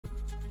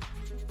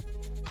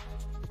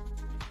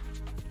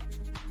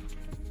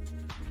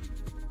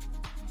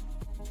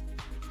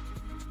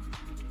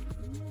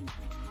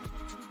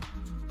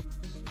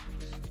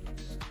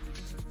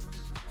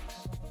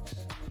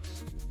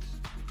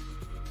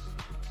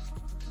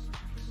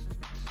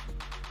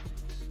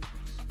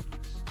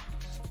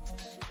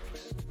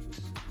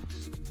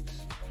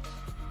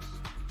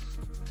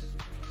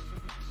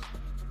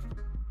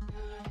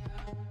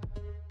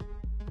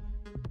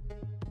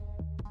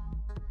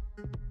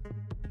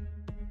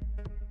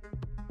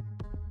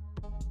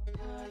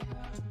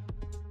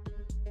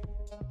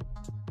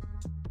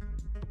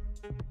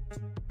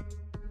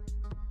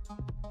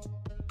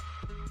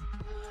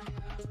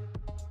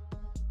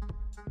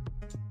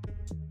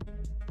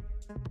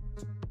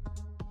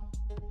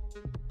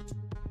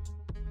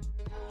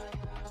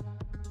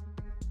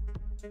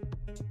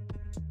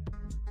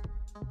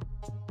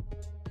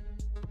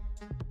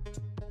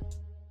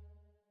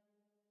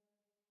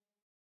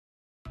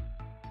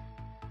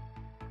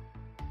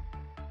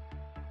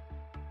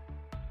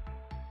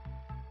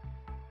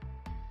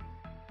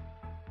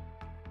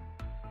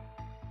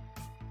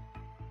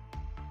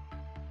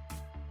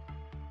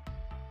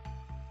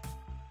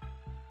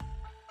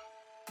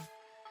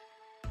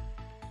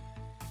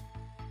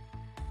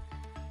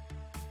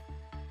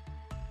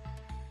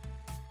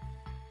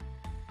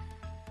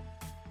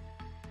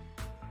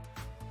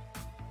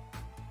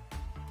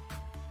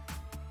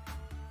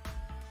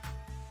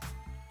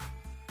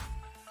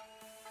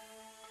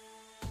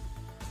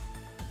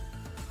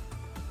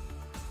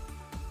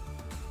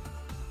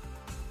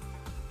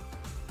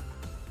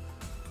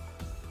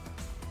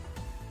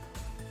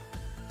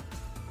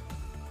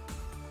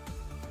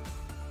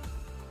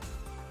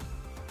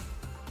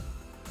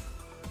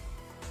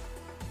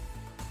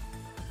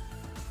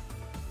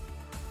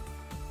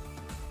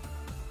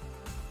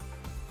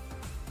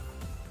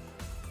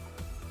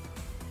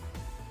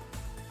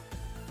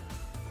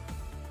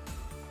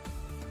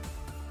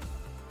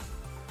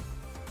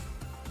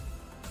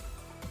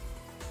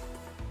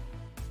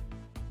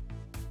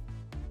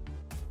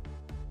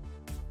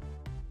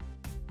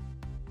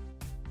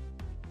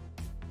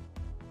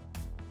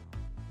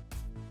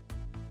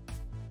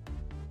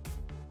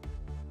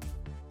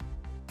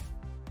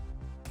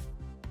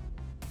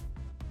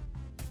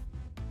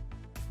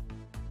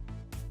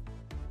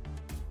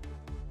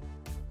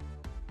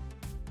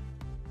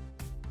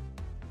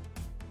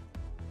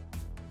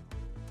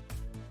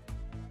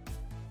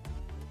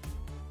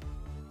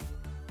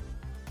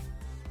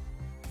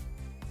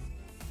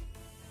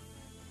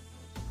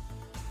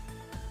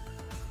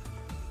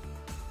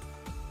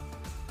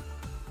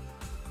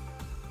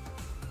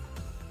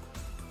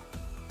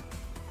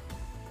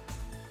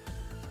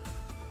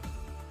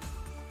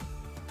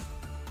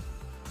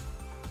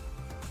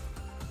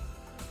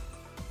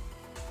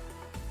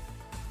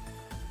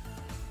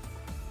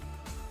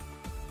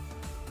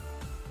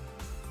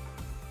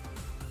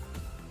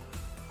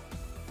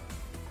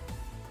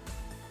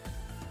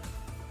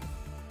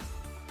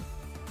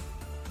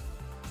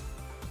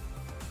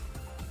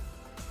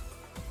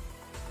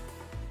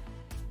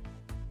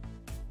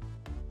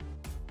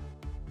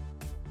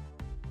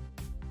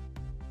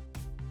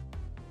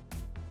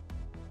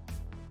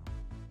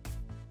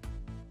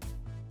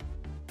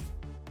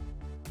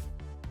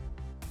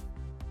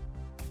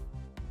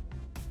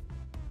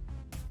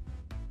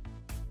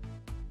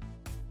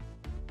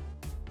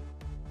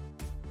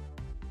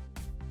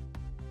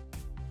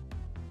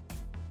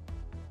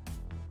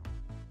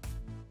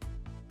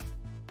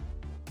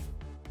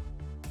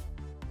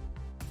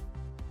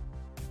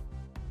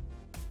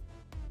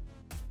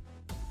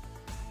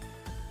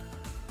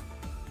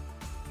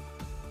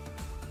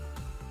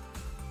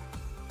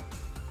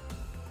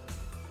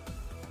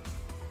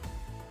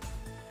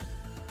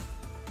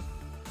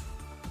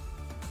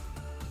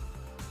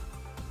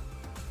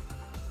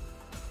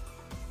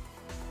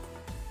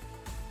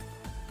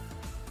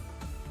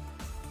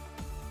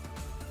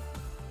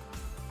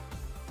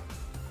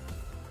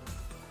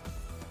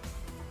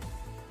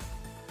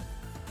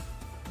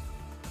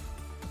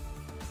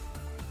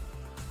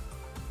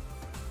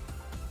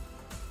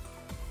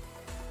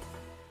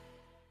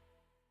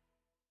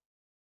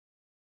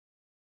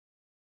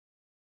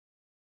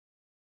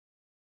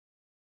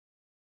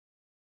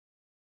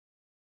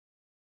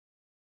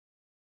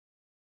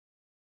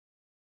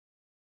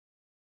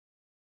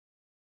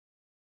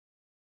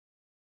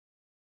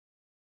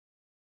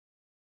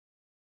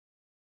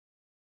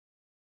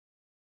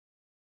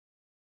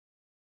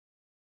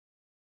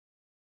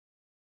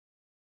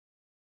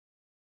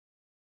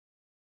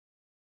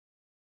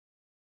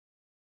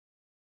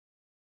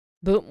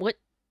Boom, what?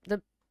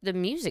 The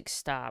music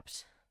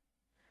stopped.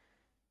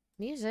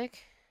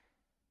 Music?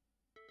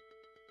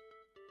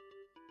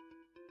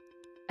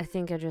 I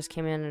think I just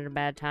came in at a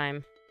bad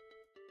time.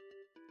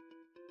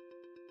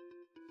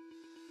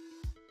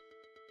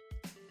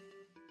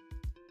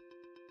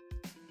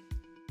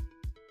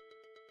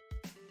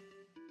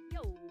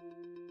 Yo.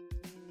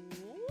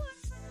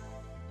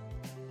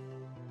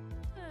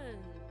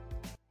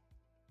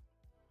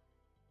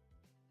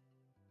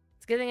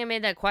 It's a good thing I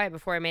made that quiet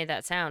before I made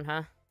that sound,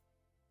 huh?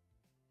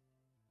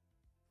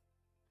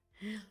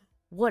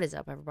 What is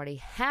up, everybody?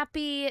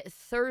 Happy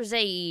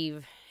Thursday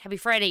Eve. Happy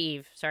Friday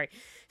Eve. Sorry.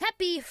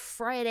 Happy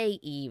Friday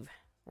Eve.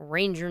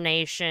 Ranger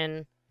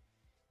Nation.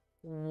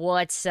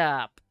 What's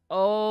up?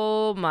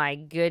 Oh my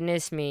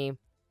goodness me.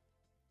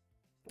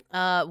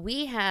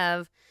 We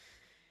have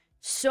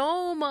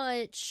so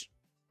much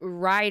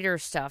rider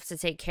stuff to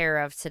take care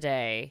of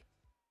today.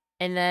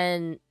 And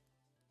then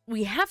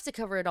we have to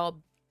cover it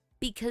all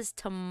because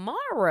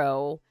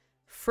tomorrow,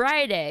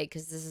 Friday,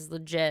 because this is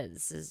legit,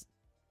 this is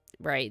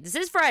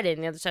Friday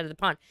on the other side of the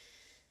pond.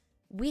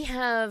 We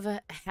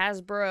have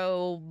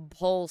Hasbro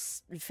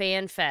Pulse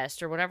Fan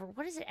Fest or whatever.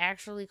 What is it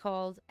actually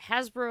called?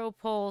 Hasbro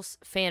Pulse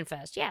Fan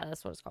Fest. Yeah,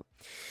 that's what it's called.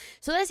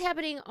 So that's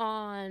happening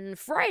on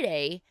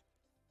Friday.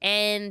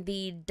 And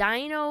the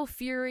Dino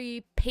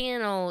Fury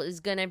panel is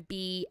going to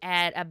be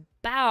at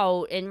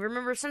about, and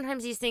remember,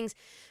 sometimes these things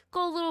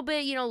go a little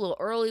bit, a little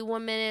early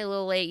 1 minute, a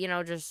little late,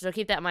 just so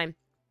keep that in mind.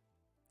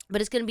 But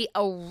it's going to be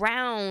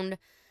around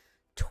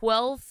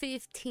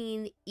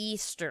 12:15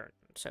 Eastern.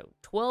 So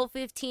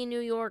 12:15 New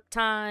York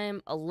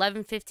time,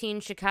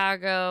 11:15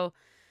 Chicago,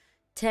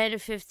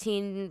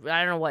 10:15,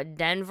 I don't know what,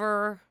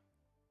 Denver.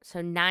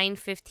 So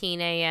 9:15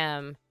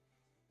 a.m.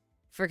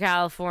 for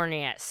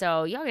California.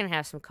 So y'all gonna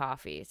have some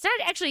coffee. It's not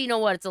actually, you know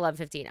what? It's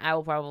 11:15. I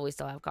will probably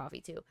still have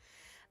coffee too.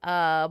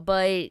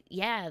 But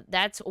yeah,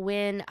 that's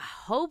when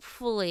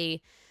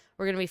hopefully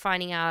we're gonna be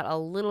finding out a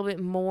little bit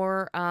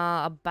more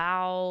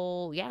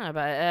about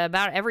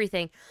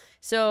everything.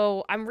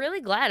 So I'm really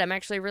glad. I'm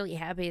actually really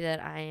happy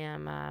that I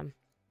am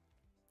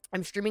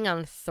I'm streaming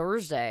on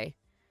Thursday.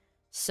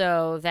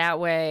 So that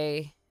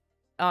way,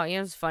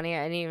 it's funny.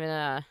 I didn't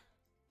even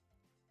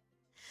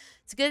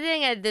It's a good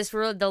thing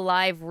the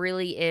live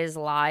really is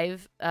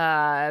live,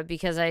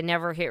 because I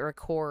never hit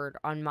record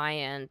on my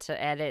end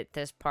to edit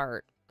this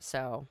part.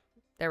 So,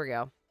 there we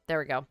go. There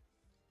we go.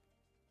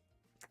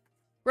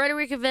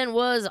 RWIR event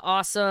was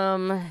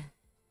awesome.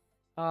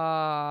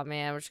 Oh,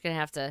 man, we're just gonna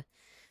have to...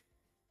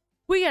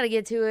 We gotta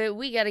get to it.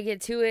 We gotta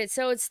get to it.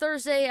 So, it's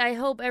Thursday. I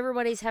hope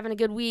everybody's having a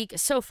good week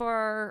so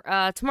far.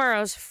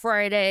 Tomorrow's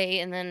Friday,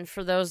 and then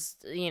for those,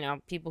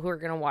 people who are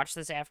gonna watch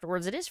this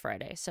afterwards, it is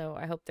Friday. So,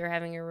 I hope they're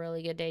having a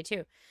really good day,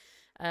 too.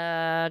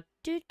 I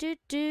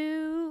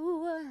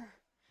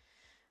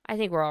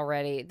think we're all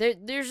ready.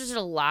 There's just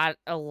a lot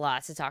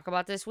to talk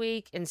about this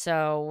week, and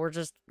so we're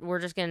just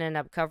gonna end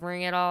up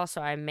covering it all. So,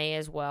 I may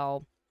as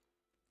well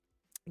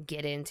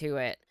get into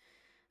it.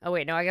 Oh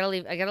wait, no, I gotta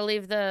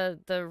leave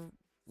the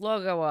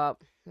logo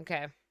up.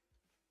 Okay.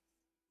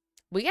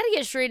 We gotta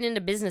get straight into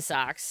business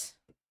socks.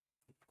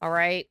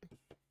 Alright.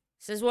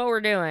 This is what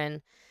we're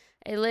doing.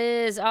 Hey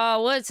Liz,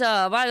 what's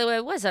up? By the way,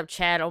 what's up,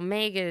 Chad?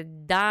 Omega,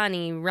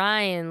 Donnie,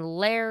 Ryan,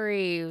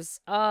 Larry, what's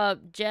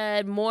up?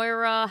 Jed,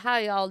 Moira, how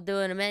y'all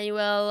doing?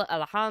 Emmanuel,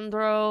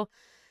 Alejandro.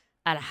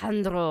 I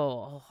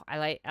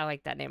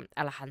like that name.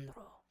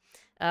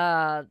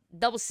 Alejandro.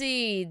 Double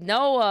C,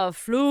 Noah,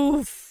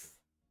 Floof.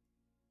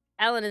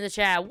 Ellen in the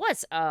chat,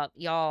 what's up,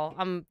 y'all?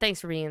 Thanks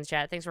for being in the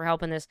chat. Thanks for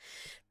helping this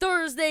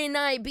Thursday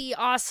night be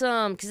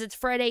awesome, because it's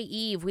Friday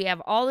Eve. We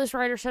have all this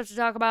Rider stuff to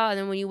talk about, and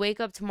then when you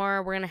wake up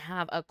tomorrow, we're going to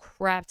have a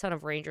crap ton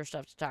of Ranger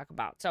stuff to talk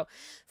about. So,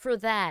 for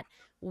that,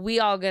 we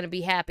all going to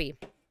be happy.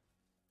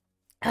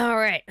 All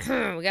right,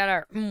 we got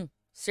our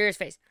serious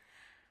face.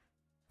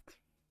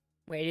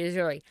 Wait, it is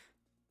early.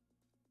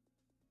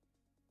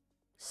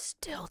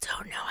 Still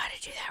don't know how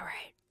to do that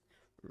right.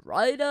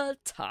 Right on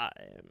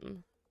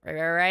time.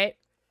 Right.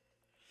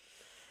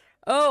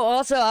 Oh,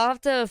 also, I'll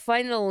have to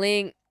find the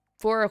link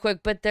for real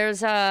quick, but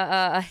there's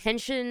a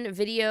Henshin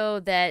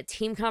video that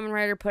Team Kamen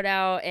Rider put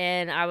out,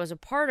 and I was a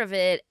part of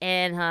it,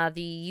 and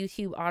the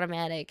YouTube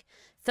automatic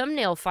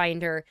thumbnail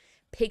finder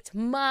picked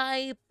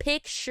my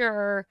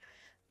picture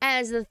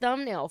as the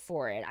thumbnail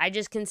for it. I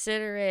just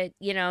consider it,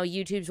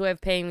 YouTube's way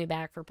of paying me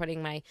back for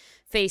putting my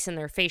face in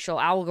their facial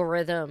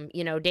algorithm,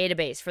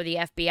 database for the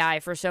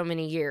FBI for so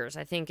many years.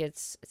 I think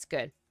it's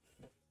good.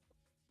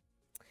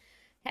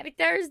 Happy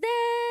Thursday!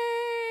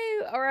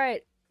 All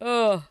right.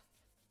 Oh,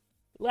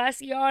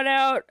 last yawn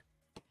out.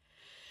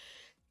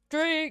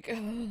 Drink.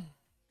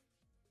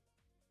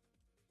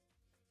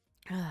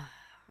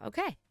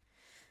 Okay.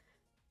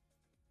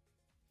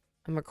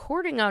 I'm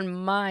recording on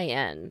my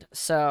end,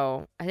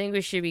 so I think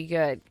we should be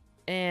good.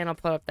 And I'll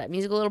put up that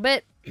music a little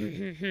bit.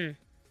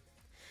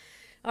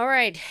 All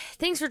right.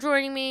 Thanks for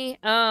joining me.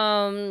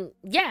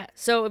 Yeah.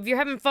 So if you're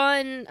having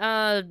fun,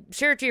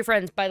 share it to your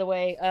friends, by the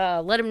way.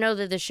 Let them know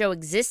that the show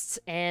exists.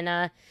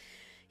 And,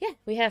 yeah,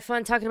 we have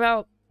fun talking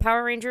about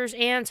Power Rangers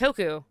and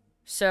Toku.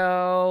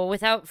 So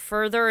without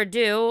further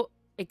ado,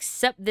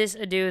 except this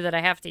ado that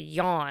I have to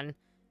yawn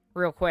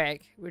real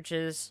quick, which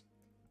is...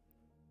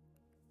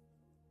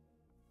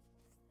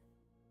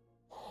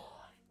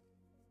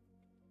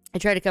 I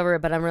tried to cover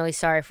it, but I'm really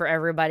sorry for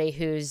everybody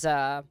who's,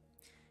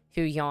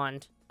 who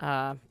yawned.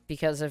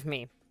 Because of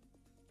me.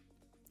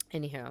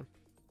 Anyhow.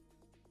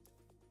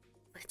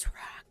 Let's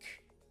rock.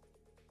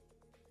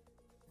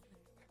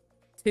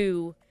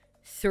 2,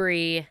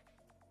 3.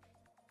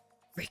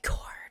 Record.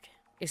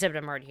 Except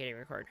I'm already hitting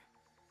record.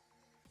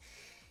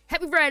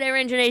 Happy Friday,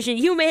 Ranger Nation.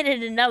 You made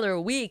it another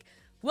week.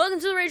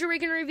 Welcome to the Ranger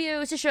Week in Review.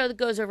 It's a show that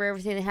goes over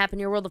everything that happened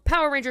in your world of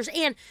Power Rangers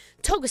and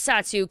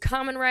Tokusatsu.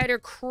 Kamen Rider,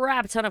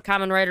 crap ton of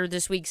Kamen Rider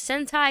this week.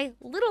 Sentai,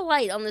 little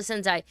light on the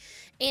Sentai.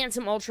 And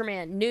some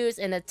Ultraman news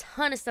and a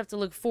ton of stuff to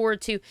look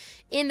forward to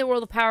in the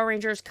world of Power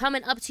Rangers.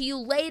 Coming up to you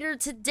later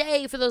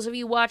today, for those of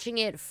you watching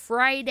it,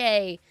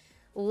 Friday.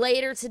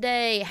 Later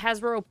today,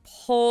 Hasbro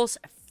Pulse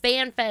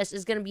Fan Fest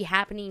is going to be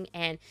happening,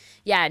 and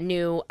yeah,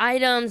 new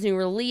items, new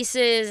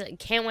releases.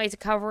 Can't wait to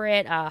cover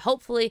it.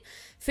 Hopefully,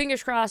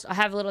 fingers crossed, I'll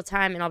have a little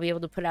time and I'll be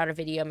able to put out a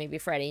video maybe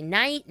Friday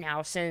night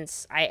now,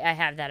 since I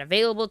have that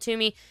available to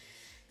me.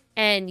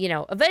 And,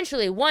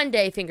 eventually, one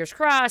day, fingers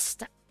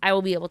crossed, I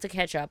will be able to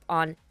catch up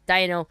on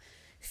Dino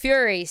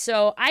Fury.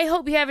 So I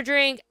hope you have a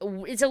drink.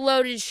 It's a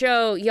loaded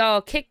show.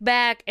 Y'all kick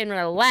back and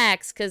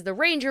relax because the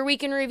Ranger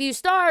Weekend Review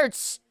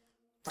starts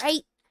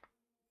right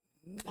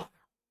now.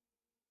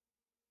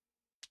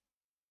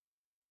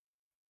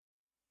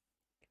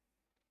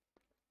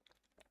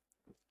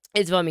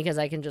 It's funny because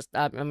I can just,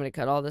 I'm going to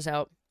cut all this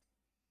out.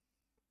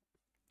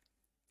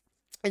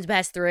 It's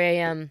past 3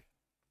 a.m.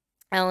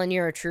 Ellen,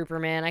 you're a trooper,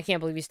 man. I can't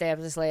believe you stay up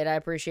this late. I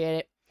appreciate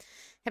it.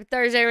 Happy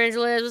Thursday, Ranger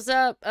Liz. What's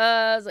up?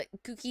 It's like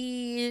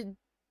Cookie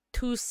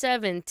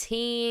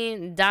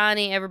 217.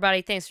 Donnie,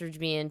 everybody, thanks for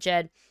being in.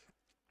 Jed,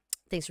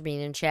 thanks for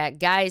being in chat.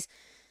 Guys,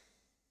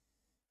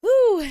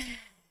 whoo.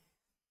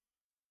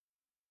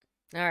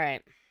 All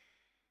right.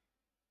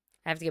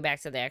 I have to get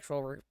back to the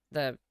actual,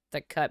 the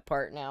cut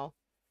part now.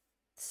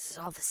 This is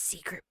all the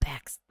secret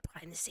backs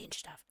behind the scenes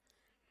stuff.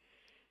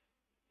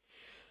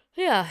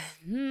 Yeah.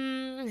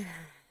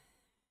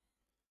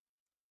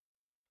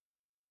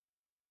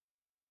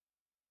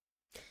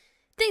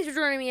 Thanks for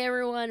joining me,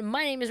 everyone.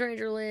 My name is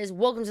Ranger Liz.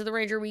 Welcome to the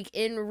Ranger Week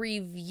in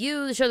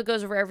Review, the show that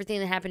goes over everything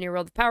that happened in your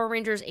world of Power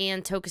Rangers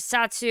and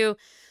Tokusatsu.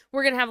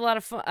 We're going to have a lot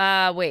of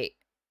fun. Wait.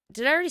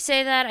 Did I already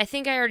say that? I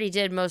think I already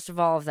did most of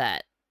all of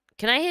that.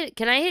 Can I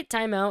hit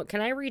timeout?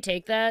 Can I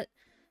retake that?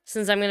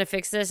 Since I'm going to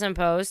fix this in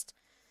post.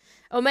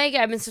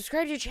 Omega, I've been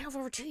subscribed to your channel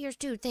for over 2 years,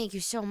 dude. Thank you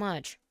so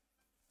much.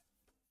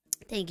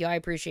 Thank you. I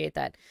appreciate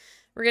that.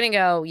 We're going to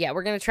go. Yeah,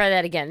 we're going to try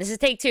that again. This is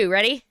take 2.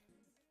 Ready?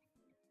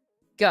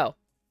 Go.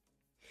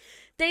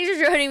 Thanks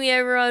for joining me,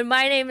 everyone.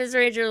 My name is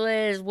Ranger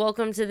Liz.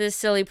 Welcome to this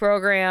silly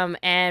program,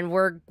 and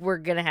we're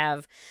going to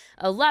have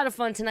a lot of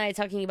fun tonight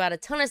talking about a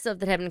ton of stuff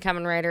that happened in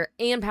Kamen Rider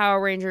and Power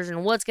Rangers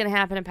and what's going to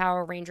happen in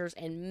Power Rangers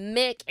and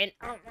Mick, and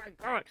oh my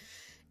god,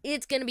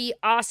 it's going to be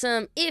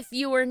awesome. If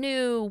you are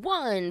new,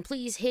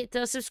 please hit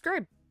the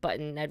subscribe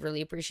button. I'd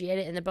really appreciate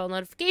it, and the bell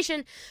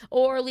notification,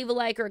 or leave a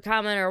like or a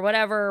comment or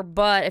whatever.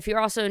 But if you're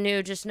also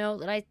new, just know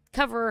that I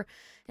cover,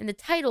 and the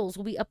titles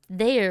will be up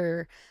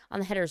there on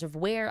the headers of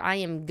where I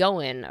am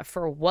going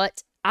for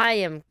what I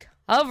am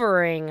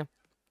covering.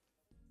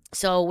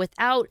 So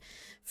without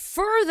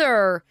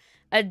further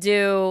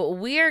ado,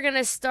 we are going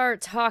to start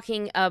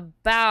talking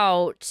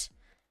about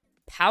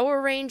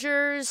Power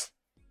Rangers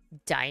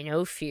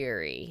Dino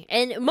Fury.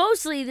 And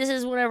mostly this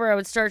is whenever I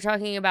would start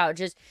talking about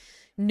just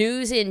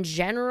news in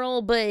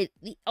general, but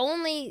the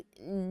only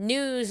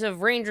news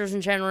of Rangers in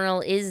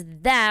general is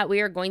that we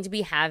are going to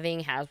be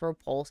having Hasbro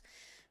Pulse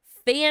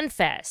Fan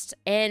Fest,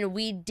 and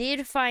we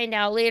did find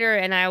out later,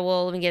 and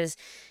let me get this,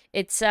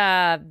 it's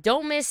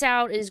don't miss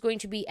out, is going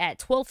to be at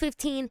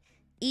 12:15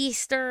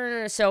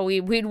 Eastern, so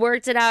we'd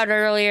worked it out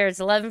earlier. It's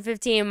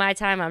 11:15 my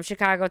time. I'm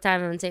Chicago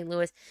time. I'm in St.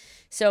 Louis,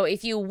 so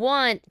if you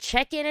want,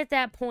 check in at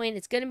that point.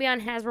 It's going to be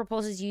on Hasbro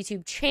Pulse's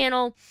YouTube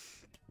channel,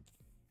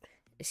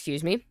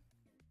 excuse me,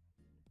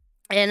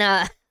 and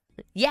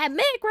yeah,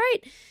 Mick, right?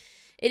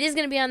 It is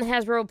going to be on the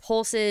Hasbro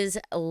Pulse's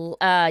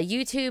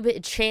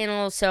YouTube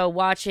channel, so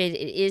watch it.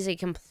 It is a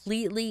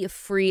completely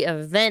free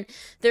event.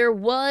 There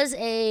was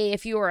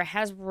if you were a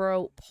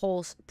Hasbro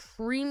Pulse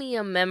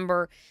Premium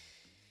member,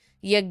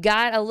 you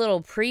got a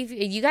little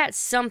preview. You got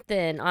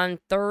something on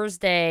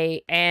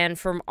Thursday, and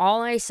from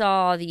all I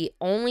saw, the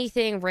only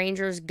thing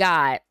Rangers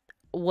got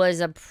was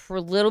a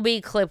little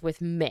bitty clip with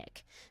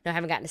Mick. Now, I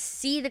haven't gotten to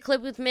see the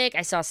clip with Mick.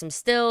 I saw some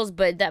stills,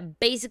 but that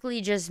basically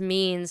just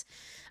means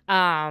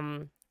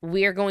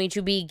we're going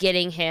to be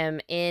getting him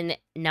in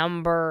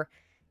number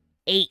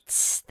 8.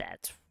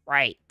 That's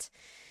right.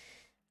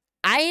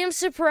 I am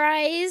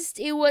surprised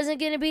it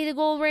wasn't going to be the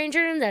Gold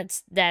Ranger.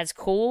 That's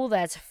cool.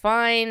 That's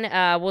fine.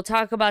 We'll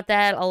talk about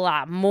that a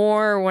lot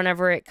more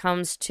whenever it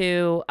comes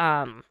to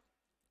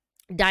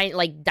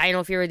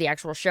Dino Fury, the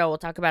actual show. We'll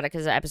talk about it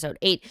because of episode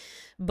 8.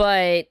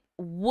 But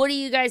what do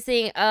you guys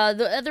think?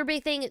 The other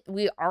big thing,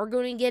 we are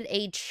going to get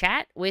a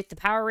chat with the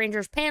Power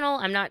Rangers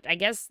panel. I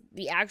guess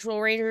the actual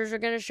Rangers are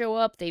going to show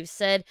up. They've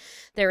said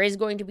there is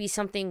going to be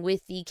something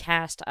with the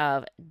cast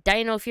of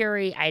Dino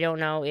Fury. I don't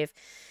know if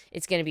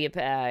it's going to be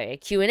a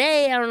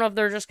Q&A. I don't know if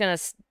they're just going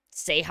to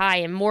say hi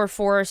in more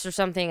Force or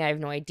something. I have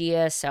no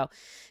idea. So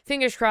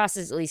fingers crossed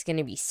it's at least going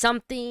to be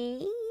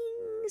something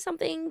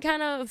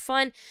kind of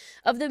fun.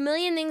 Of the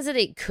million things that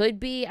it could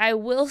be, I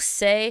will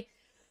say...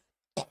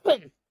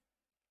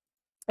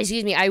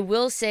 excuse me, I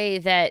will say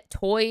that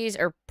toys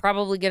are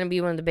probably going to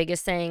be one of the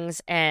biggest things,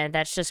 and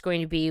that's just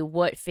going to be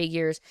what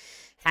figures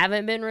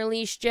haven't been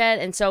released yet.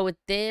 And so with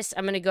this,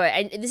 I'm going to go,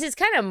 and this is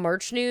kind of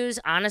merch news,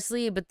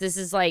 honestly, but this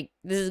is going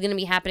to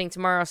be happening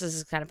tomorrow, so this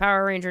is kind of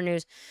Power Ranger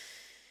news.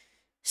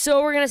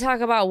 So we're going to talk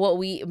about what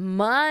we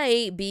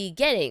might be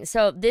getting.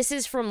 So this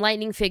is from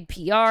Lightning Fig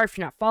PR. If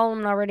you're not following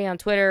them already on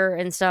Twitter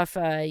and stuff,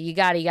 you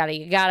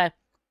gotta.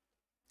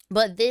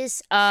 But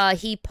this,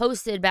 he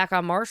posted back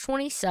on March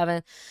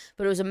 27th,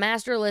 but it was a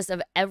master list of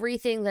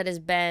everything that has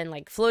been,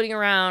 floating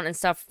around and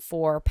stuff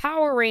for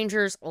Power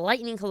Rangers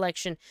Lightning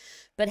Collection,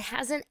 but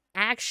hasn't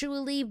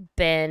actually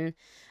been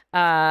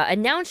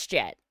announced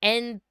yet.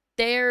 And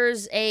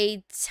there's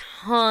a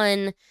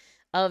ton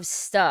of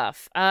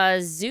stuff.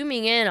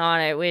 Zooming in on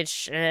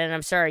it, and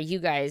I'm sorry, you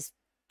guys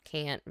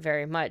can't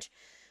very much,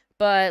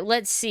 But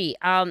let's see.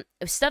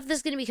 Stuff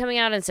that's going to be coming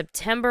out in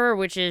September,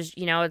 which is,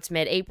 you know, it's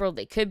mid-April.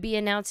 They could be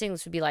announcing.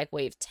 This would be like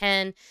Wave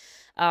 10.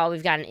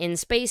 We've got an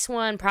In-Space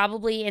one,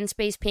 probably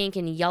In-Space Pink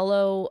and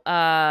Yellow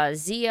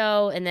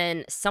Zeo, and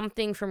then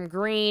something from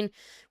Green,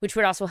 which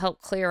would also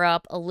help clear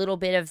up a little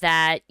bit of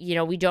that. You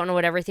know, we don't know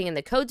what everything in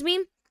the codes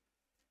mean.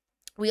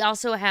 We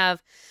also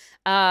have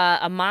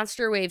a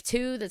Monster Wave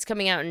 2 that's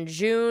coming out in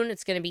June.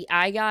 It's going to be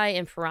Eye Guy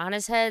and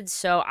Piranha's Head.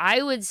 So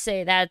I would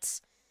say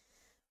that's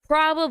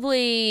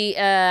probably,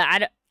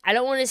 I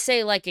don't want to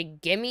say like a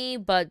gimme,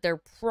 but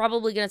they're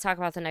probably going to talk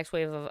about the next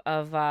wave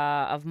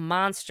of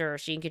Monster,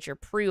 so you can get your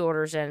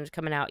pre-orders and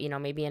coming out, you know,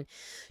 maybe in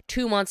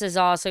 2 months is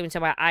all. So you can talk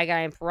about Eye Guy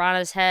and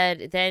Piranha's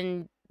Head.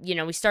 Then, you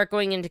know, we start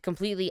going into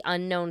completely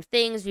unknown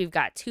things. We've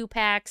got 2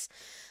 packs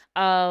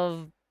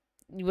of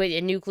with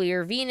a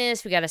Nuclear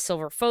Venus. We got a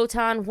Silver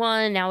Photon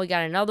one. Now we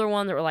got another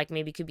one that we're like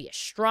maybe could be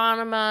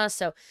Astronema.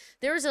 So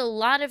there's a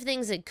lot of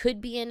things that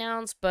could be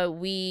announced, but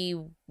we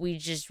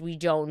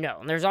don't know.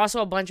 And there's also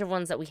a bunch of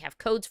ones that we have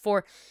codes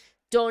for,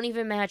 don't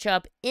even match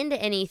up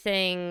into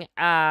anything.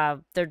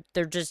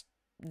 They're just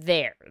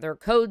there. They're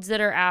codes that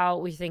are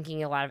out. We're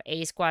thinking a lot of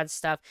A Squad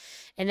stuff.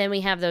 And then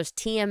we have those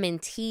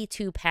TMNT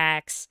 2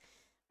 packs.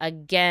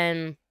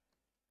 Again,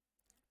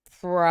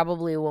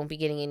 probably won't be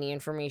getting any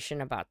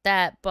information about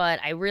that, but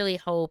I really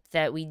hope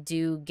that we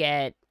do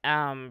get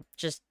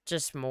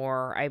just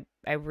more.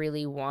 I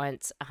really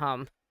want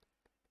I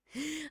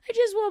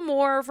just want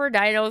more for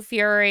Dino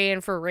Fury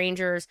and for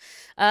Rangers.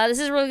 This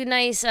is a really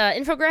nice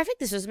infographic.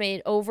 This was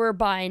made over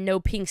by No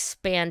Pink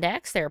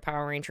Spandex. They're a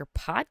Power Ranger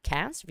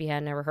podcast. If you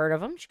had never heard of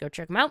them, you should go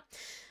check them out.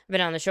 I've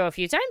been on the show a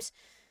few times.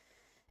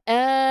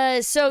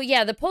 So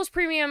yeah, the post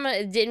premium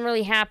didn't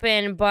really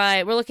happen,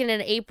 but we're looking at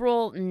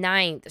April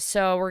 9th.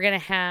 So we're gonna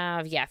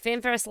have,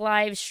 FanFest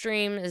live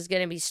stream is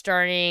gonna be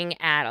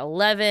starting at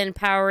 11.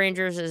 Power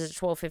Rangers is at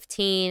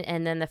 12:15,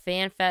 and then the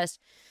FanFest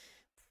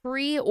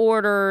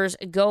pre-orders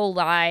go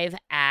live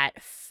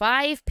at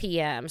 5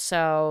 p.m.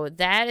 So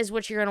that is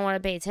what you're going to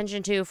want to pay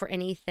attention to for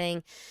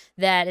anything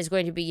that is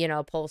going to be, you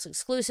know, Pulse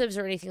exclusives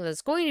or anything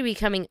that's going to be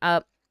coming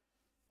up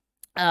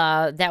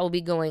that will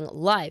be going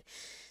live.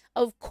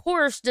 Of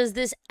course, does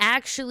this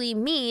actually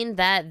mean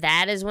that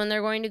that is when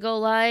they're going to go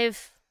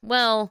live?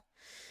 Well,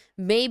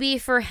 maybe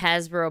for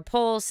Hasbro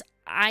Pulse.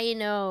 I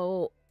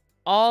know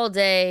all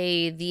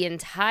day, the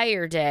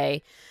entire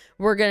day,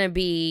 we're going to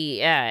be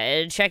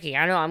checking.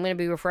 I know I'm going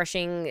to be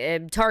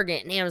refreshing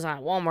Target and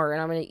Amazon, Walmart,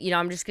 and I'm going to,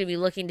 I'm just going to be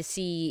looking to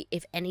see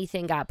if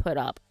anything got put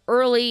up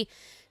early.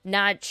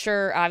 Not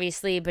sure,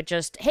 obviously, but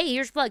just, hey,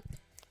 here's plug.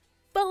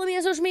 Follow me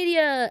on social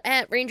media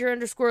at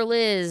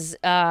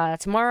Ranger_Liz.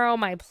 Tomorrow,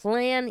 my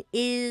plan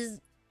is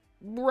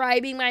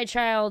bribing my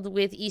child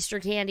with Easter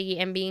candy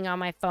and being on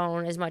my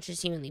phone as much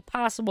as humanly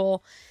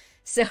possible.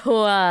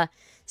 So I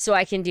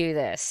can do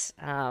this.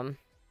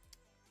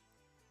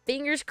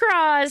 Fingers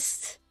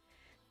crossed.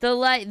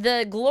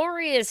 The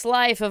glorious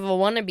life of a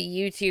wannabe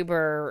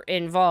YouTuber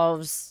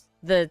involves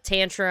the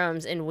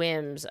tantrums and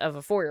whims of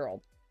a 4-year-old.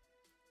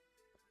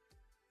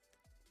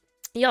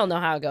 Y'all know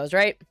how it goes,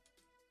 right?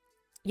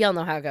 Y'all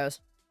know how it goes.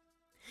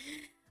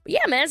 But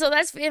yeah, man, so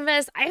that's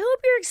FanFest. I hope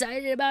you're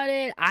excited about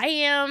it. I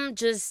am.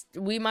 Just,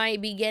 we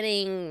might be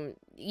getting,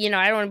 I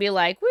don't want to be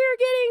like, we're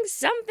getting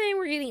something,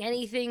 we're getting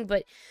anything,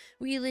 but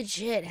we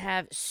legit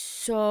have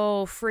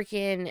so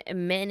freaking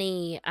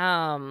many,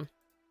 I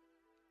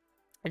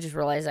just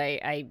realized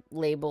I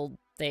labeled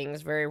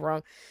things very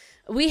wrong.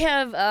 We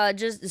have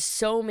just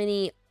so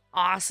many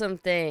awesome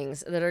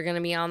things that are going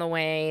to be on the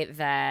way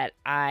that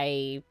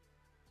I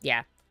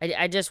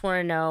just want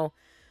to know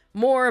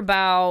more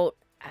about.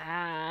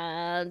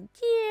 I'll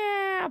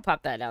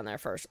pop that down there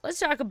first. Let's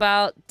talk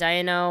about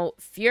Dino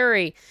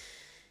Fury.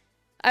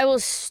 I will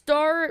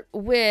start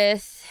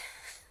with...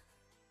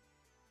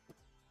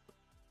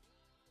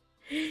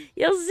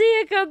 You'll see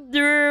it come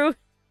through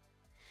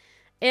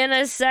in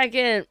a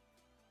second.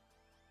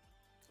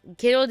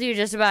 Kid will do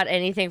just about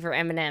anything for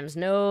M&M's.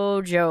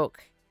 No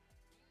joke.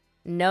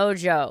 No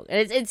joke.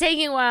 It's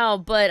taking a while,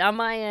 but on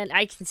my end,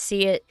 I can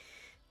see it.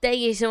 Thank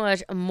you so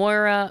much,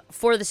 Moira,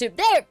 for the soup.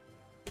 There!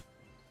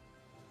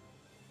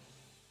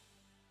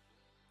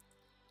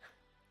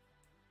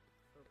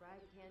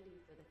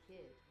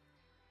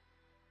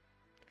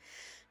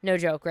 No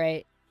joke,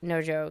 right?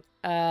 No joke.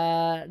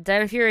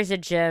 Dino Fury's a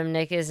gem.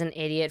 Nick is an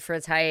idiot for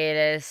its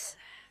hiatus.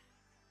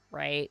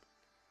 Right.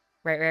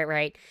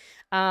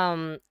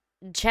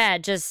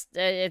 Chad, just,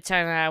 it's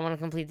time I want to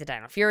complete the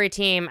Dino Fury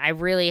team. I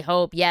really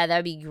hope,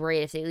 that'd be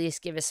great if they at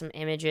least give us some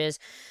images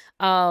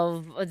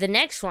of the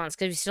next ones,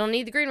 because we still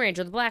need the Green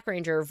Ranger, the Black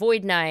Ranger,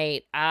 Void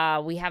Knight.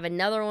 We have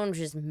another one, which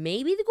is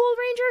maybe the Gold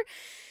Ranger.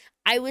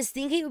 I was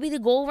thinking it would be the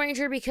Gold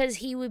Ranger because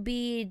he would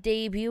be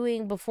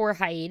debuting before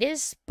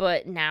hiatus,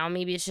 but now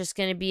maybe it's just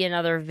going to be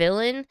another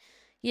villain,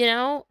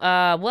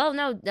 Well,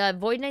 no,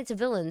 Void Knight's a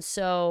villain,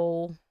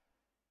 so...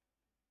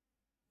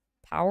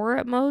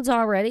 Power-up modes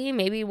already?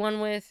 Maybe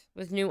one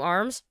with new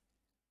arms?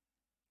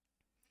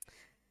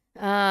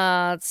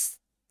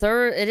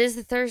 It is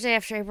the Thursday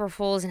after April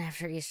Fools and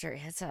after Easter.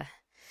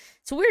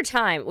 It's a weird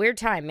time,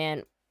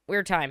 man.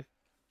 Weird time.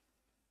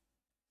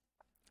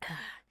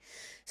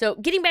 So,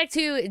 getting back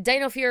to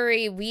Dino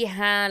Fury, we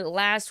had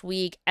last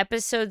week,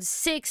 episode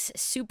 6,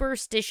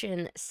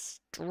 Superstition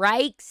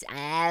Strikes.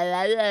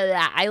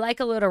 I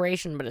like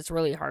alliteration, but it's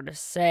really hard to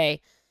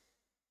say.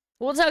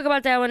 We'll talk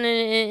about that one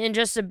in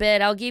just a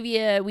bit. I'll give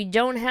you, we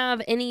don't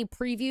have any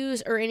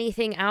previews or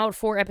anything out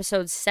for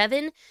episode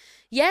 7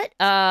 yet,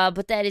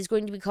 but that is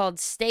going to be called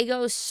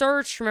Stego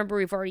Search. Remember,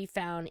 we've already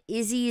found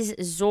Izzy's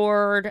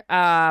Zord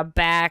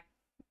back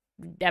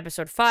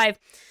episode 5.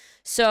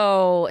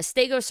 So,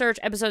 Stego Search,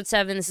 episode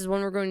 7, this is one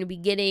we're going to be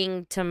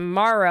getting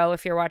tomorrow,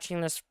 if you're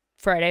watching this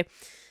Friday.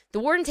 The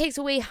warden takes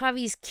away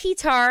Javi's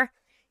guitar,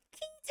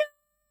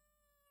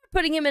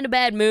 putting him in a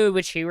bad mood,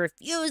 which he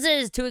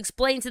refuses to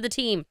explain to the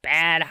team.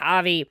 Bad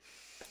Javi.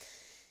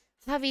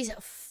 Javi's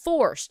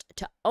forced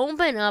to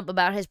open up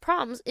about his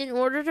problems in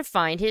order to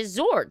find his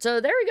Zord. So,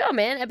 there we go,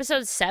 man.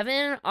 Episode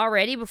 7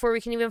 already, before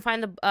we can even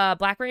find the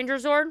Black Ranger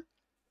Zord.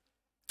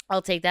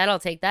 I'll take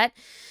that.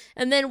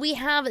 And then we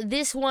have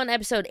this one,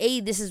 episode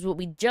 8. This is what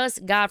we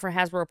just got for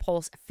Hasbro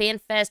Pulse Fan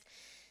Fest.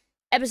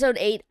 Episode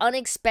 8,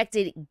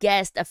 Unexpected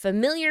Guest. A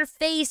familiar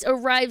face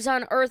arrives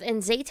on Earth,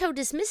 and Zato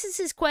dismisses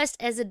his quest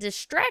as a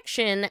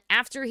distraction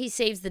after he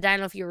saves the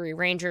Dino Fury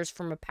Rangers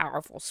from a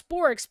powerful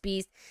Sporix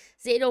beast.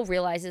 Zato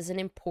realizes an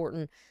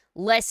important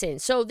lesson.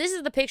 So this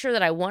is the picture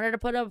that I wanted to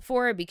put up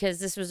for it, because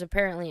this was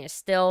apparently a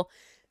still.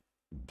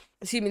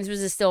 Excuse me, this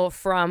was a still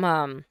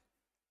from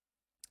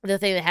the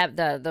thing that had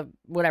the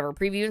whatever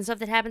preview and stuff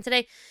that happened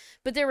today.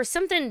 But there was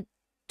something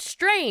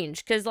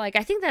strange, because like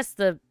I think that's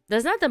not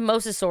the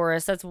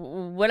Mosasaurus, that's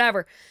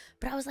whatever,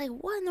 but I was like,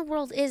 what in the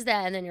world is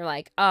that? And then you're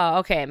like, oh,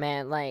 okay,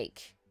 man,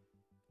 like,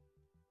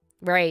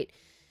 right.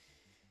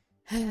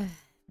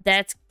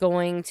 That's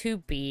going to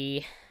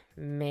be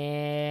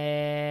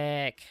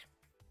Mick.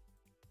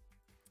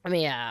 I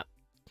mean,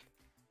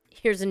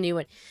 here's a new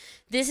one.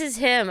 This is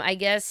him, I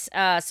guess.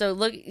 So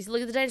look at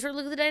the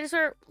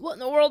dinosaur. What in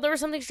the world? There was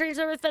something strange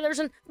there with feathers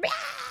and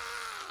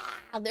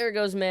there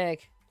goes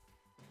Mick.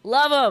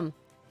 Love him.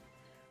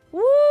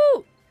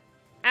 Woo!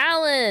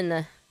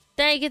 Alan!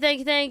 Thank you. I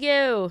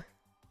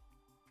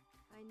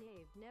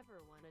never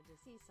wanted to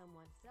see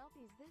someone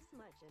selfies this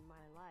much in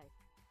my life.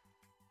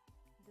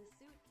 The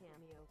suit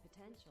cameo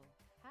potential.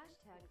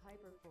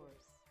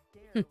 #Hyperforce.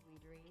 Dare we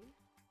dream?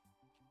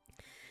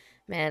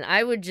 Man,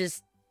 I would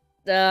just...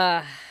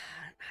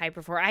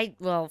 Hyperforce.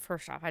 Well,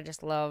 first off, I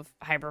just love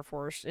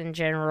Hyperforce in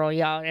general.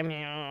 Y'all, I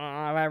mean,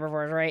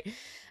 Hyperforce, right?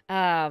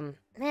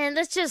 Man,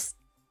 that's just...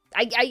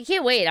 I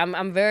can't wait.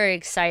 I'm very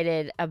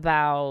excited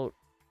about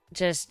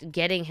just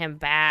getting him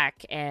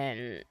back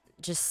and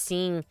just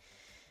seeing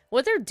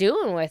what they're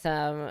doing with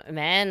him,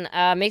 man.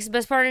 Makes the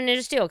best part of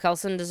Ninja Steel.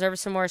 Kelson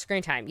deserves some more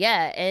screen time.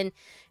 Yeah, and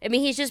I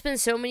mean, he's just been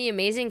so many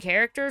amazing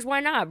characters. Why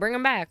not? Bring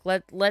him back.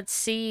 Let's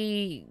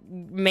see,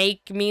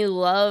 make me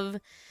love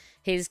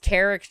his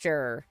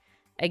character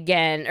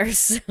again or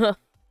so,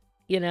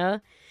 you know?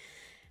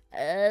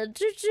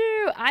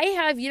 I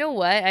have, you know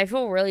what? I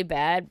feel really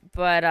bad,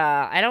 but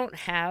I don't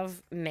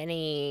have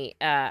many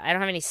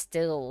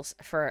stills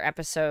for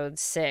episode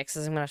 6,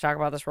 as I'm going to talk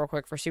about this real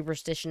quick for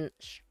Superstition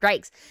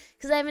Strikes,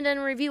 because I haven't done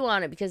a review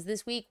on it, because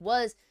this week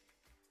was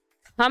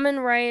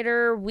Kamen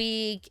Rider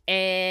week,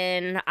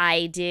 and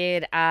I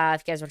did,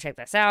 if you guys want to check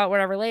this out,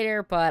 whatever,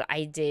 later, but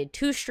I did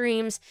 2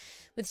 streams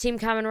with Team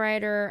Kamen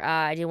Rider.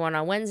 I did one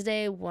on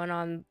Wednesday, one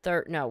on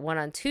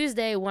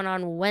Tuesday, one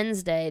on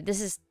Wednesday.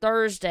 This is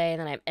Thursday, and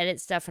then I edit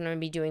stuff, and I'm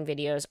gonna be doing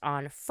videos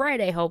on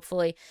Friday,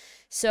 hopefully.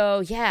 So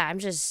yeah, I'm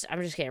just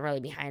getting really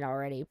behind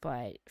already,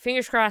 but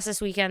fingers crossed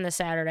this weekend, this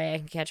Saturday, I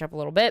can catch up a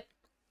little bit.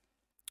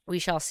 We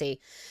shall see.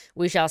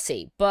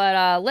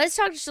 But let's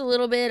talk just a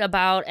little bit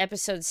about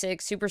episode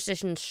 6,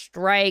 Superstition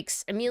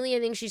Strikes.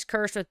 Amelia thinks she's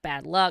cursed with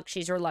bad luck.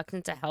 She's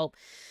reluctant to help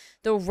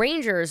the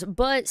Rangers,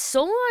 but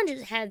Solon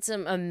just had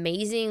some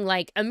amazing,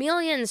 like,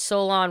 Amelia and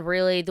Solon,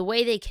 really, the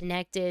way they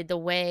connected, the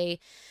way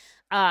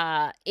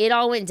it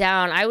all went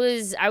down, I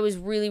was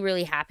really,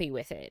 really happy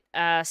with it.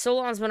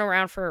 Solon's been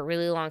around for a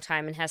really long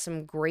time and has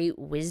some great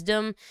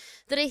wisdom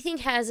that I think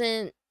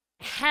hasn't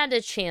had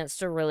a chance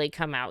to really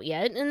come out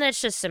yet, and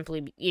that's just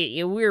simply,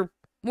 we're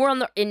on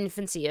the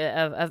infancy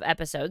of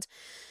episodes,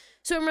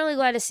 so I'm really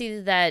glad to see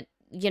that,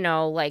 you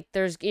know, like,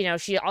 there's, you know,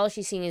 all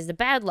she's seeing is the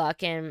bad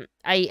luck, and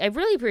I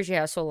really appreciate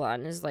how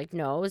Solon is like,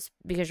 no, it's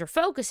because you're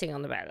focusing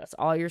on the bad. That's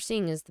all you're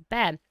seeing is the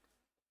bad.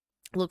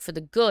 Look for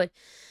the good,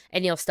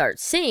 and you'll start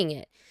seeing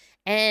it.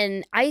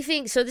 And I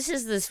think, so this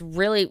is this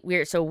really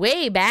weird, so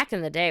way back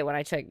in the day when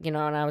I took, you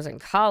know, when I was in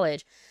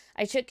college,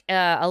 I took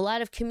a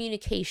lot of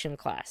communication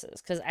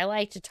classes, because I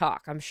like to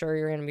talk. I'm sure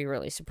you're going to be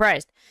really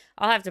surprised.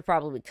 I'll have to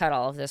probably cut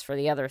all of this for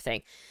the other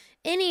thing.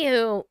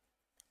 Anywho,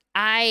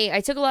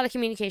 I took a lot of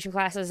communication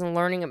classes and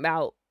learning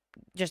about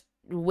just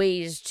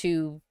ways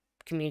to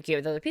communicate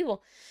with other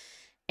people.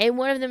 And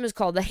one of them is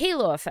called the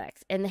halo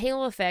effect. And the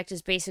halo effect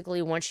is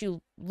basically once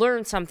you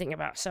learn something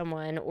about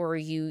someone or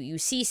you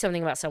see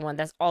something about someone,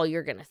 that's all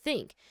you're going to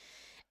think.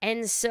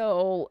 And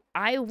so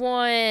I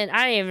don't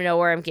even know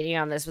where I'm getting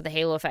on this with the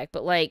halo effect,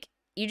 but like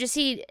you just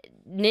see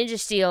Ninja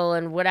Steel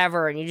and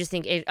whatever, and you just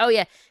think, oh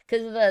yeah,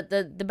 because of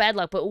the bad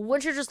luck. But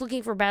once you're just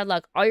looking for bad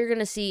luck, all you're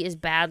gonna see is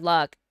bad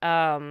luck.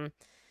 You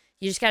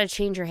just gotta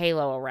change your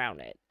halo around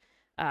it.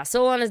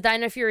 Solon is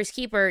Dino Fury's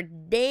keeper,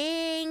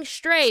 dang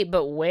straight,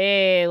 but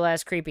way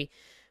less creepy.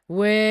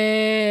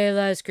 Way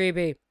less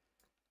creepy.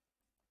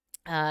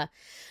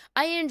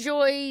 I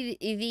enjoyed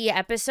the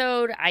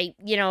episode.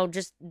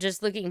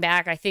 Just looking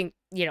back, I think,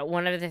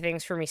 one of the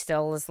things for me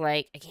still is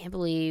like, I can't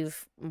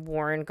believe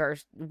Warden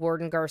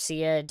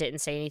Garcia didn't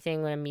say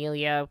anything when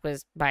Amelia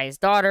was by his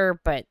daughter,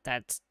 but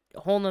that's a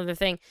whole nother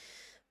thing.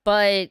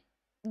 But,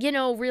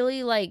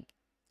 really, like,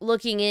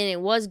 looking in, it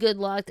was good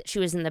luck that she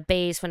was in the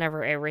base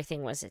whenever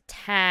everything was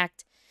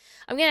attacked.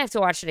 I'm gonna have to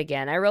watch it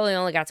again. I really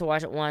only got to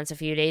watch it once a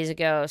few days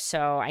ago,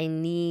 so I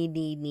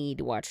need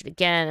to watch it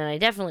again, and I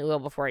definitely will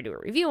before I do a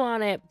review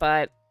on it.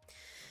 But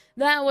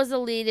that was the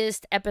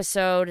latest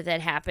episode that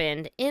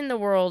happened in the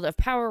world of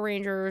Power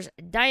Rangers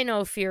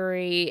Dino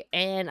Fury,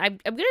 and I'm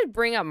gonna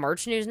bring up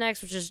merch news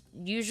next, which is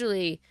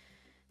usually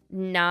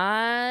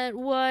not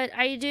what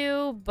I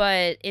do,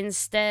 but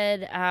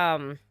instead,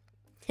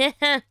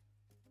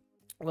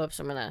 whoops,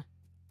 I'm gonna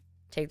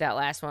take that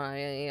last one.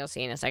 You'll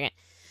see in a second.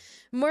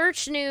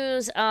 Merch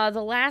news,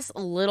 the last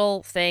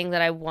little thing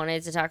that I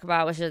wanted to talk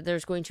about was that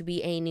there's going to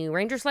be a new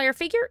Ranger Slayer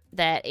figure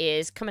that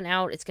is coming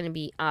out. It's going to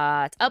be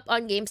it's up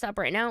on GameStop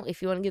right now.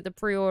 If you want to get the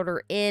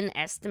pre-order in,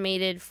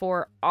 estimated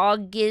for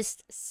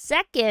August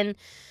 2nd,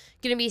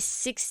 going to be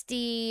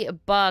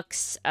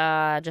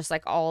 $60, just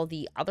like all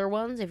the other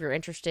ones. If you're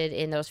interested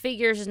in those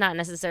figures, it's not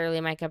necessarily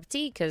my cup of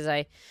tea because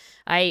I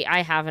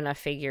have enough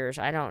figures.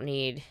 I don't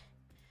need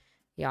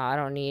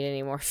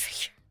any more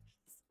figures.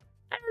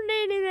 I don't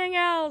need anything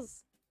else.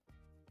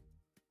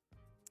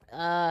 Do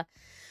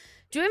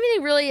we have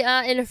anything really?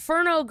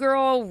 Inferno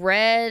Girl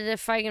Red,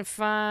 if I can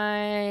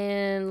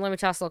find. Let me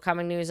toss a little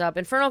comic news up.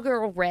 Inferno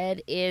Girl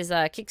Red is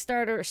a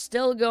Kickstarter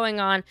still going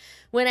on.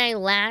 When I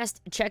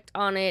last checked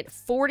on it,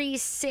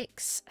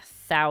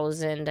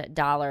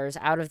 $46,000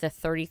 out of the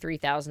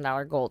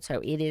 $33,000 goal. So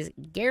it is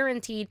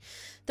guaranteed.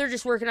 They're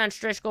just working on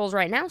stretch goals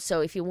right now.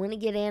 So if you want to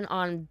get in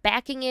on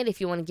backing it,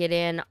 if you want to get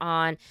in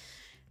on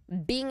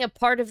being a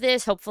part of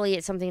this, hopefully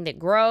it's something that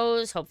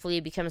grows. Hopefully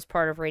it becomes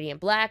part of Radiant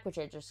Black, which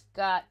I just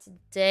got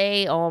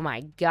today. Oh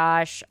my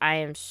gosh, I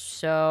am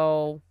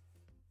so...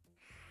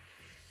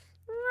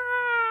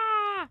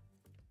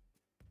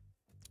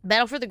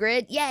 Battle for the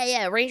Grid?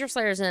 Yeah, Ranger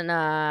Slayer's in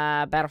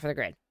Battle for the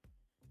Grid.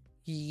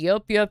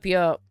 Yup.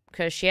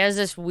 Because she has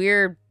this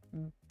weird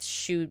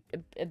shoot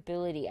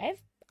ability. I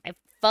have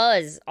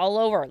fuzz all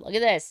over. Look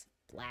at this.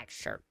 Black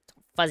shirt.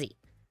 Fuzzy.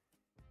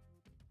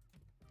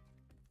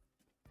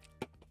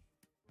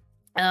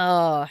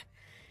 Oh,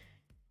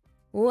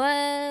 let's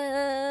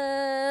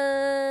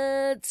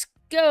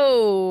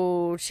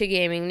go to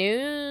gaming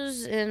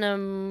news in a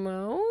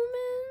moment.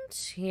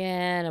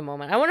 Yeah, in a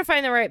moment. I want to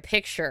find the right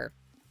picture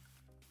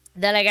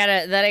that I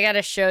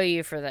gotta show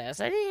you for this.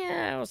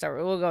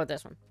 We'll go with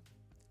this one.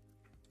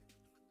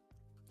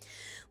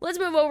 Let's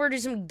move over to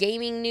some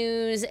gaming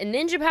news.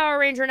 Ninja Power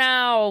Ranger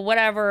now,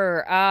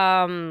 whatever.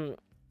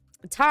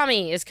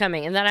 Tommy is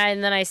coming, and then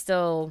I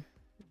still.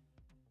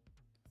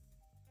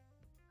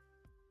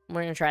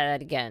 We're gonna try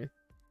that again.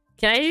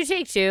 Can I do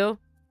take two?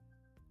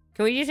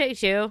 Can we do take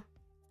two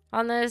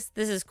on this?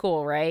 This is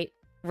cool, right?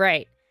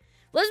 Right.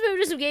 Let's move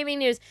to some gaming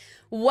news.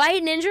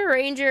 White Ninja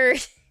Ranger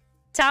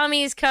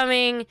Tommy's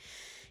coming.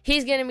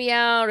 He's gonna be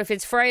out. If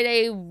it's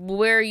Friday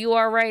where you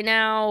are right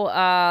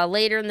now,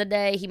 later in the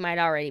day, he might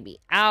already be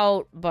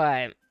out.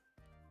 But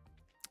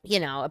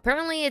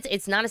apparently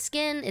it's not a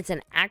skin. It's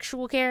an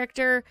actual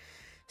character.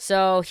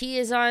 So he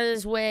is on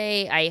his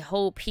way. I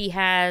hope he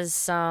has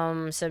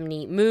some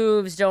neat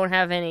moves. Don't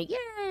have any.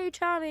 Yay,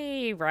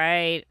 Tommy!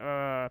 Right?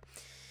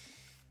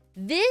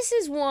 This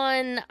is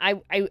one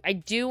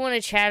I do want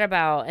to chat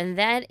about, and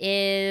that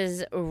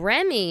is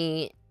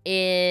Remy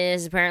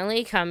is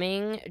apparently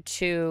coming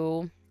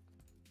to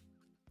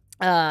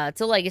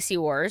Legacy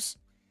Wars,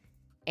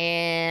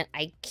 and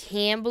I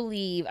can't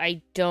believe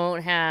I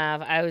don't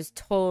have. I was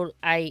told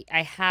I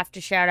have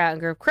to shout out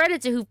and give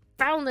credit to who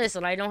found this,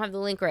 and I don't have the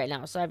link right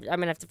now, so I'm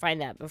gonna have to find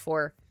that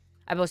before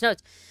I post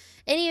notes.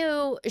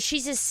 Anywho,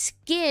 she's a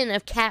skin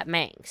of Cat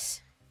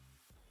Manx.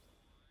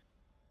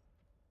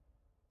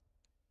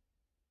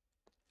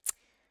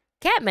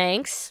 Cat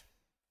Manx,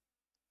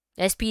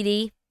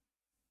 SPD,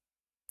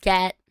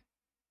 Cat,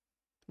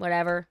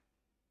 whatever.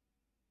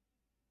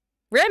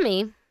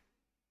 Remy,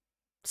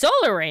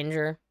 Solar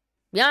Ranger,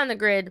 Beyond the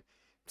Grid,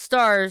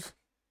 Stars,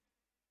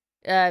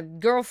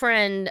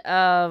 girlfriend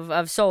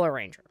of Solar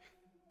Ranger.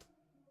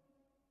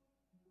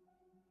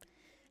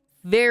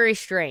 Very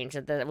strange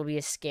that would be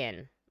a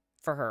skin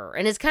for her.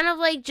 And it's kind of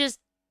like just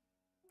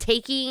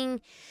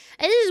taking... And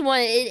this is one...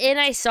 And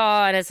I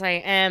saw, and it's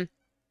like,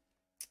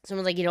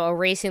 someone's like,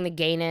 erasing the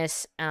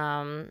gayness.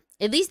 At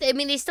least,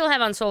 they still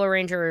have on Solar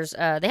Rangers.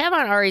 They have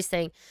on Ari's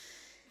thing.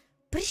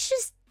 But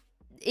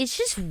it's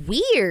just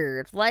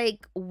weird.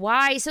 Like,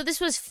 why? So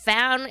this was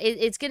found...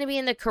 It's going to be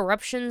in the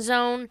corruption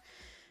zone.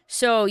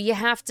 So you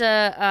have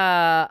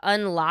to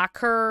unlock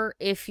her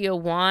if you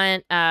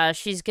want.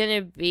 She's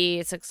gonna be,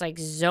 it looks like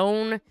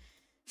zone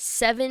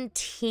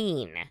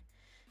 17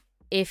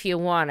 if you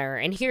want her.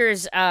 And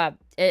here's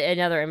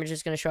another image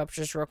that's gonna show up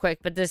just real quick,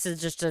 but this is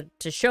just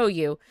to show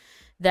you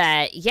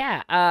that,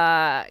 yeah,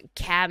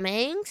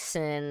 Kamen,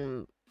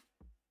 and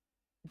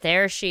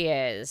there she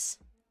is.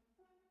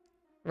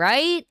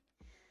 Right?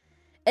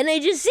 And I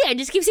just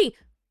keep seeing,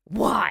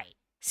 why?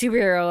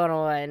 Superhero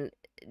 101.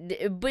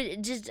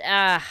 But just,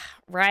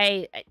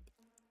 right?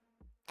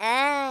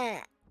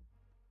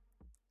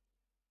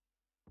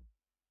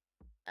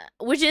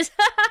 Which is,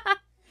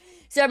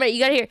 so, but you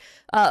gotta hear,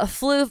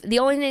 Floof, the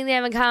only thing they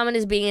have in common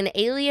is being an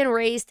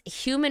alien-raced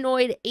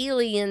humanoid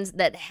aliens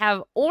that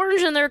have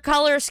orange in their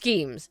color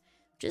schemes.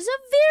 Which is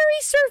a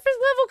very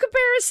surface-level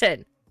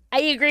comparison.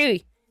 I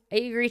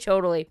agree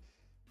totally.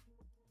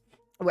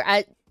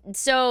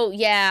 So,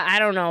 yeah, I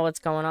don't know what's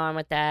going on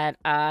with that.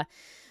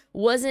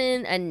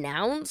 Wasn't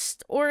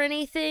announced or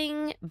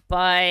anything,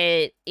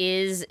 but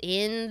is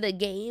in the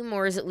game,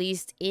 or is at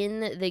least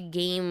in the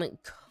game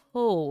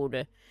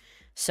code.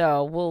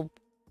 So, we'll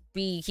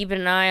be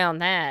keeping an eye on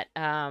that,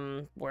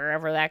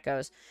 wherever that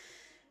goes.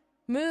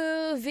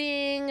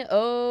 Moving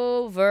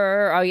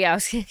over. Oh, yeah, I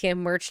was going to get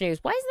merch news.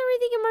 Why isn't there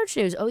anything in merch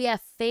news? Oh, yeah,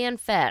 Fan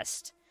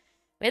Fest.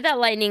 We had that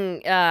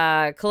Lightning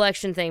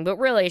collection thing, but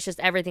really, it's just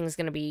everything's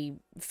going to be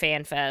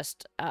Fan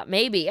Fest.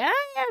 Maybe. Yeah,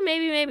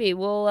 maybe.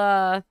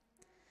 We'll,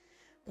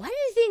 why do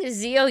you think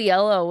Zeo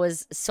Yellow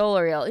was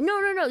Solar Yellow? No.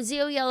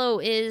 Zeo Yellow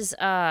is,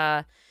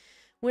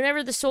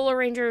 whenever the Solar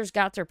Rangers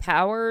got their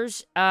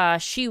powers,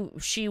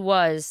 she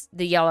was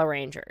the Yellow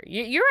Ranger.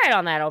 You're right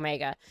on that,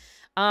 Omega.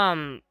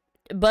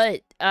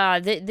 But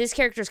this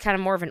character is kind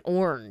of more of an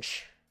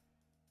orange.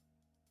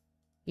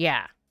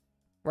 Yeah.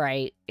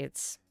 Right.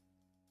 So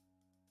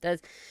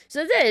that's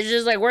it. It's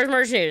just like, where's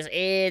merch news?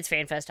 It's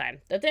FanFest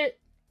time. That's it.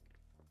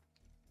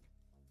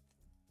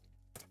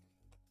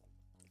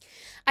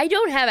 I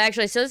don't have,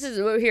 actually, so this is,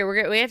 here,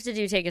 we have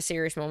to take a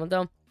serious moment,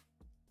 though.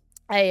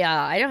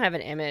 I don't have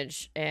an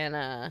image, and,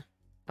 I'm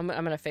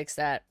gonna fix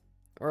that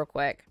real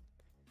quick.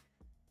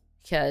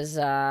 Because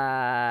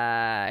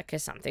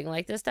something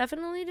like this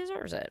definitely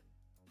deserves it.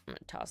 I'm gonna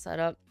toss that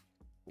up.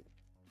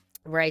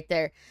 Right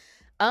there.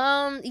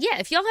 Yeah,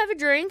 if y'all have a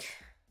drink,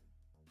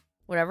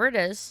 whatever it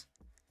is,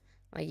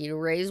 I'd like you to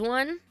raise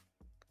one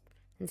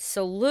and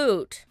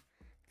salute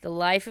the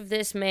life of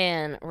this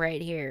man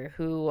right here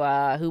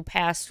who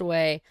passed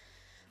away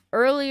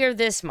earlier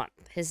this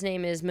month. His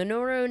name is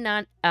Minoru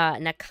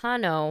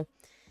Nakano.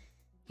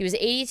 He was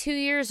 82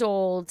 years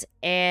old,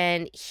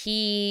 and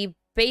he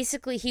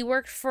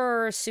worked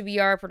for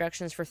Tsuburaya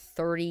Productions for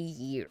 30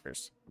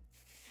 years.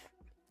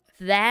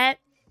 That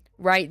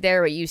right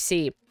there, what you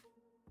see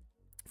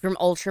from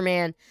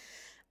Ultraman,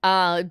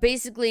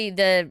 basically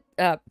the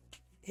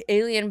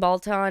alien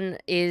Balton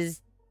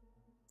is,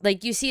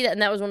 like, you see that,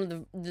 and that was one of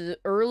the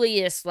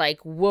earliest,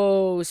 like,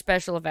 whoa,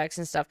 special effects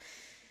and stuff.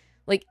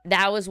 Like,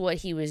 that was what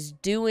he was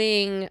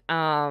doing.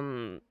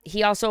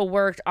 He also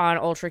worked on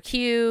Ultra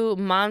Q,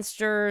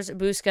 Monsters,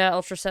 Busca,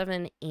 Ultra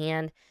 7,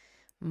 and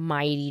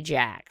Mighty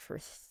Jack for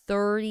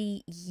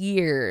 30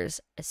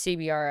 years at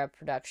Tsuburaya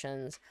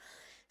Productions.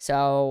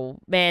 So,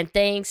 man,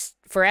 thanks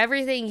for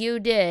everything you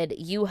did.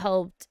 You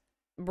helped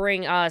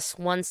bring us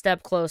one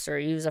step closer.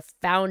 You was a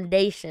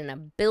foundation, a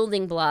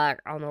building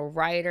block on the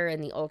Rider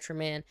and the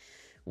Ultraman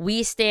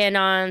we stand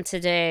on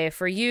today.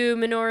 For you,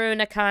 Minoru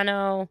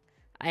Nakano,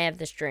 I have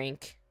this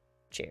drink.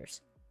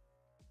 Cheers.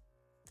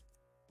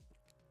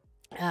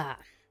 Yeah,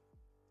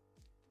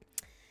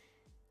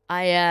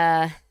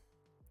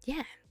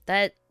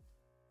 that,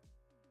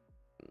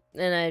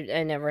 and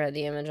I never had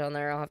the image on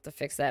there. I'll have to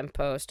fix that in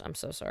post. I'm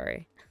so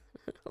sorry.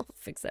 I'll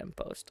fix that in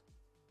post.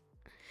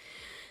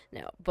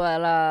 No,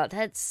 but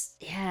that's,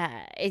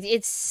 yeah,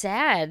 it's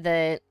sad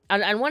that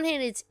on one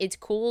hand it's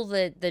cool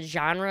that the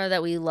genre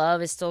that we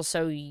love is still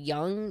so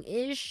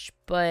young-ish,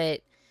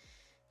 but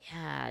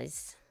yeah,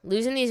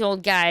 losing these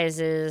old guys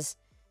is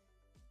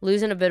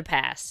losing a bit of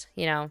past,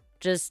 you know.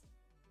 Just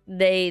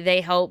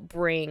they help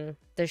bring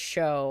the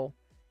show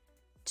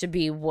to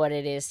be what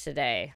it is today.